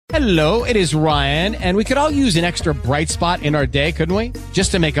Hello, it is Ryan, and we could all use an extra bright spot in our day, couldn't we?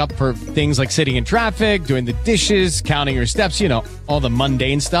 Just to make up for things like sitting in traffic, doing the dishes, counting your steps, you know, all the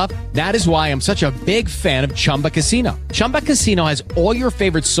mundane stuff. That is why I'm such a big fan of Chumba Casino. Chumba Casino has all your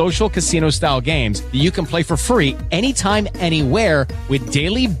favorite social casino-style games that you can play for free anytime, anywhere with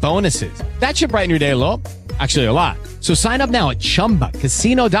daily bonuses. That should brighten your day a little. Actually, a lot. So sign up now at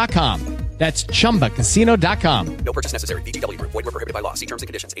ChumbaCasino.com. That's ChumbaCasino.com. No purchase necessary. VGW Group. Void where prohibited by law. See terms and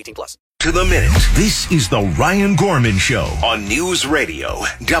conditions. 18+. To the minute. This is the Ryan Gorman Show on News Radio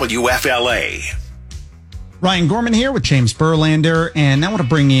WFLA. Ryan Gorman here with James Berlander, and I want to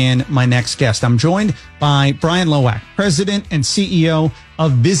bring in my next guest. I'm joined by Brian Lowack, President and CEO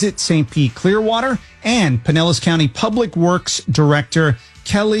of Visit St. Pete Clearwater, and Pinellas County Public Works Director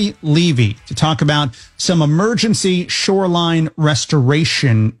Kelli Levy to talk about some emergency shoreline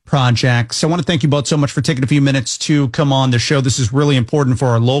restoration projects. I want to thank you both so much for taking a few minutes to come on the show. This is really important for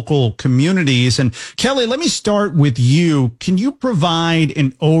our local communities. And Kelli, let me start with you. Can you provide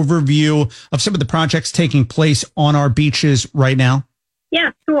an overview of some of the projects taking place on our beaches right now? Yeah,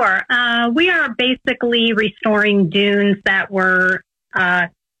 sure. We are basically restoring dunes that were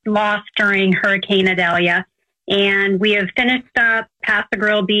lost during Hurricane Idalia. And we have finished up Paso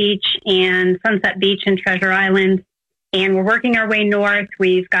Grill Beach and Sunset Beach and Treasure Island. And we're working our way north.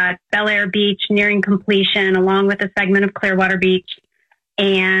 We've got Bel Air Beach nearing completion, along with a segment of Clearwater Beach.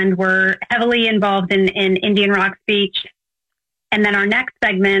 And we're heavily involved in Indian Rocks Beach. And then our next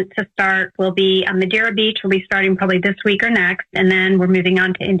segment to start will be Madeira Beach. We'll be starting probably this week or next. And then we're moving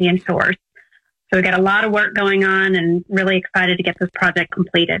on to Indian Shores. So we've got a lot of work going on and really excited to get this project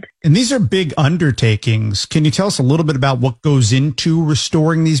completed. And these are big undertakings. Can you tell us a little bit about what goes into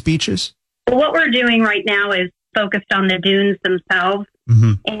restoring these beaches? Well, what we're doing right now is focused on the dunes themselves.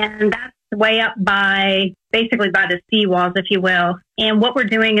 Mm-hmm. And that's way up basically by the seawalls, if you will. And what we're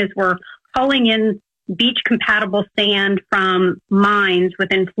doing is we're hauling in beach-compatible sand from mines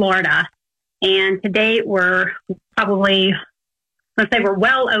within Florida. And to date, we're probably... Let's say we're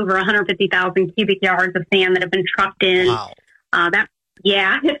well over 150,000 cubic yards of sand that have been trucked in. Wow.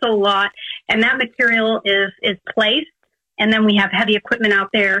 It's a lot. And that material is placed. And then we have heavy equipment out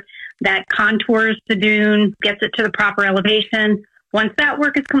there that contours the dune, gets it to the proper elevation. Once that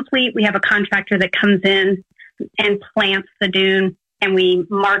work is complete, we have a contractor that comes in and plants the dune, and we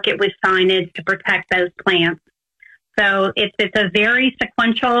mark it with signage to protect those plants. So it's a very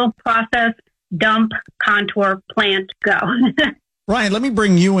sequential process: dump, contour, plant, go. Ryan, let me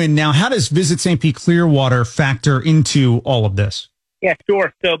bring you in now. How does Visit St. Pete Clearwater factor into all of this? Yeah,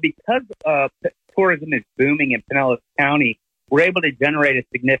 sure. So because tourism is booming in Pinellas County, we're able to generate a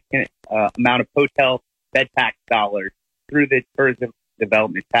significant amount of hotel bed tax dollars through the tourism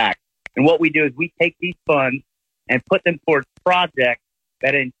development tax. And what we do is we take these funds and put them towards projects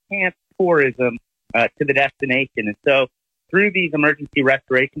that enhance tourism to the destination. And so through these emergency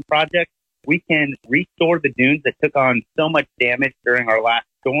restoration projects, we can restore the dunes that took on so much damage during our last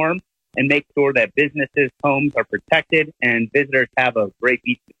storm and make sure that businesses, homes are protected and visitors have a great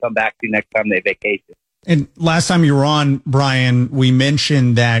beach to come back to next time they vacation. And last time you were on, Brian, we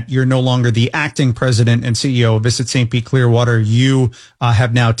mentioned that you're no longer the acting president and CEO of Visit St. Pete Clearwater. You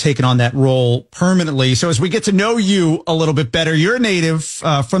have now taken on that role permanently. So as we get to know you a little bit better, you're a native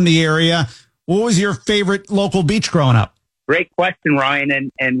from the area. What was your favorite local beach growing up? Great question,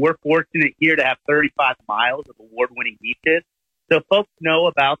 Ryan. And we're fortunate here to have 35 miles of award-winning beaches. So folks know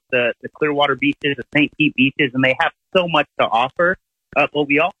about the Clearwater beaches, the St. Pete beaches, and they have so much to offer. But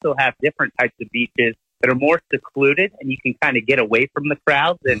we also have different types of beaches that are more secluded, and you can kind of get away from the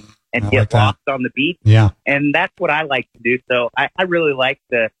crowds and get lost on the beach. Yeah. And that's what I like to do. So I really like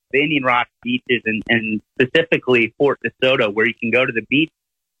the Indian Rock beaches and specifically Fort DeSoto, where you can go to the beach,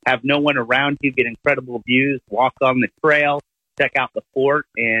 have no one around you, get incredible views, walk on the trail, check out the fort,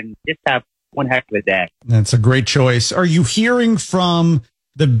 and just have one heck of a day. That's a great choice. Are you hearing from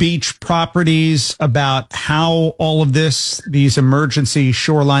the beach properties about how all of these emergency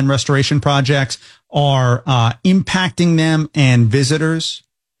shoreline restoration projects are impacting them and visitors?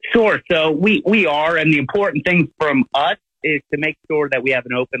 Sure. So we are, and the important thing from us is to make sure that we have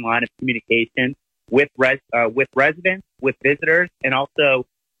an open line of communication with residents, with visitors, and also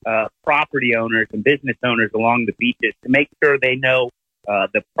property owners and business owners along the beaches to make sure they know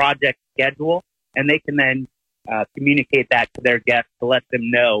the project schedule, and they can then communicate that to their guests to let them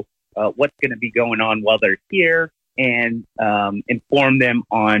know what's going to be going on while they're here, and inform them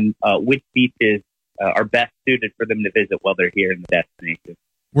on which beaches are best suited for them to visit while they're here in the destination.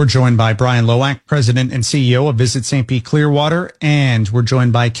 We're joined by Brian Lowack, President and CEO of Visit St. Pete Clearwater, and we're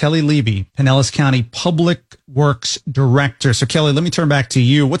joined by Kelli Levy, Pinellas County Public Works Director. So, Kelli, let me turn back to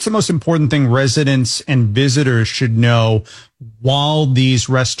you. What's the most important thing residents and visitors should know while these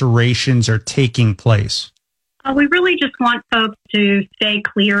restorations are taking place? We really just want folks to stay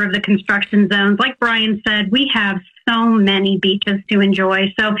clear of the construction zones. Like Brian said, we have so many beaches to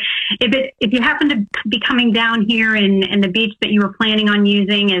enjoy. So if you happen to be coming down here and the beach that you were planning on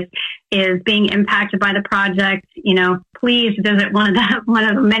using is being impacted by the project, please visit one of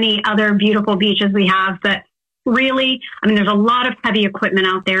the many other beautiful beaches we have. But really, there's a lot of heavy equipment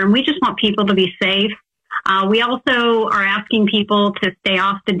out there, and we just want people to be safe. We also are asking people to stay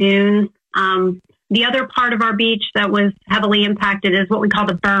off the dunes. The other part of our beach that was heavily impacted is what we call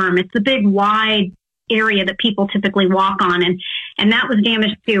the berm. It's the big wide area that people typically walk on, and that was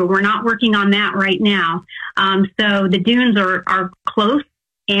damaged too. We're not working on that right now. So the dunes are close,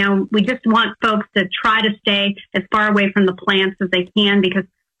 and we just want folks to try to stay as far away from the plants as they can, because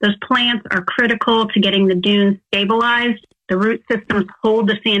those plants are critical to getting the dunes stabilized. The root systems hold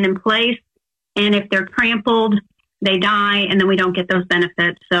the sand in place, and if they're trampled, they die, and then we don't get those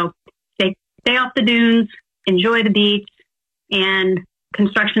benefits. So stay off the dunes, enjoy the beach, and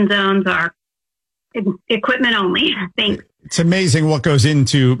construction zones are equipment only. Thanks. It's amazing what goes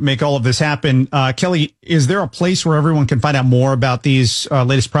into make all of this happen. Kelli, is there a place where everyone can find out more about these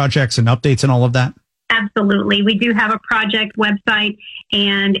latest projects and updates and all of that? Absolutely. We do have a project website,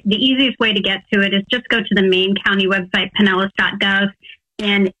 and the easiest way to get to it is just go to the main county website, pinellas.gov,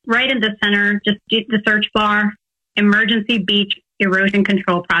 and right in the center, just do the search bar, Emergency Beach Erosion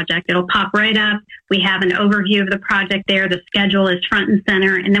Control Project. It'll pop right up. We have an overview of the project there. The schedule is front and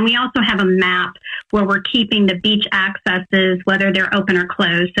center. And then we also have a map where we're keeping the beach accesses, whether they're open or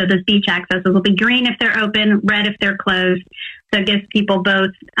closed. So those beach accesses will be green if they're open, red if they're closed. So it gives people both,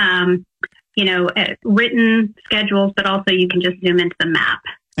 written schedules, but also you can just zoom into the map.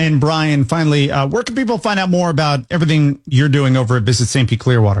 And Brian, finally, where can people find out more about everything you're doing over at Visit St. Pete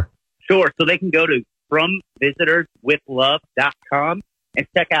Clearwater? Sure. So they can go to FromVisitorsWithLove.com and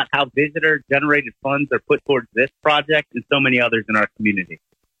check out how visitor-generated funds are put towards this project and so many others in our community.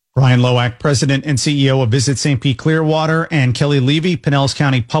 Brian Lowack, President and CEO of Visit St. Pete Clearwater, and Kelli Levy, Pinellas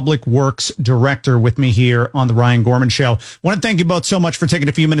County Public Works Director, with me here on The Ryan Gorman Show. I want to thank you both so much for taking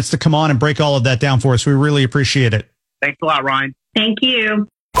a few minutes to come on and break all of that down for us. We really appreciate it. Thanks a lot, Ryan. Thank you.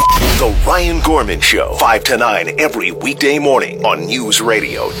 The Ryan Gorman Show, 5 to 9 every weekday morning on News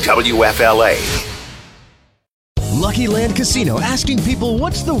Radio WFLA. Lucky Land Casino, asking people,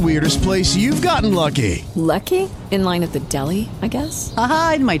 what's the weirdest place you've gotten lucky? Lucky? In line at the deli, I guess?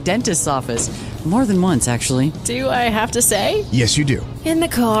 Aha, in my dentist's office. More than once, actually. Do I have to say? Yes, you do. In the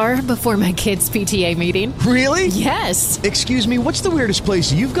car before my kids' PTA meeting. Really? Yes. Excuse me, what's the weirdest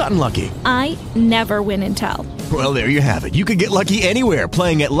place you've gotten lucky? I never win and tell. Well, there you have it. You can get lucky anywhere,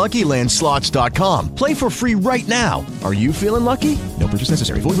 playing at LuckyLandSlots.com. Play for free right now. Are you feeling lucky? No purchase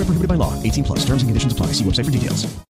necessary. Void where prohibited by law. 18+. Terms and conditions apply. See website for details.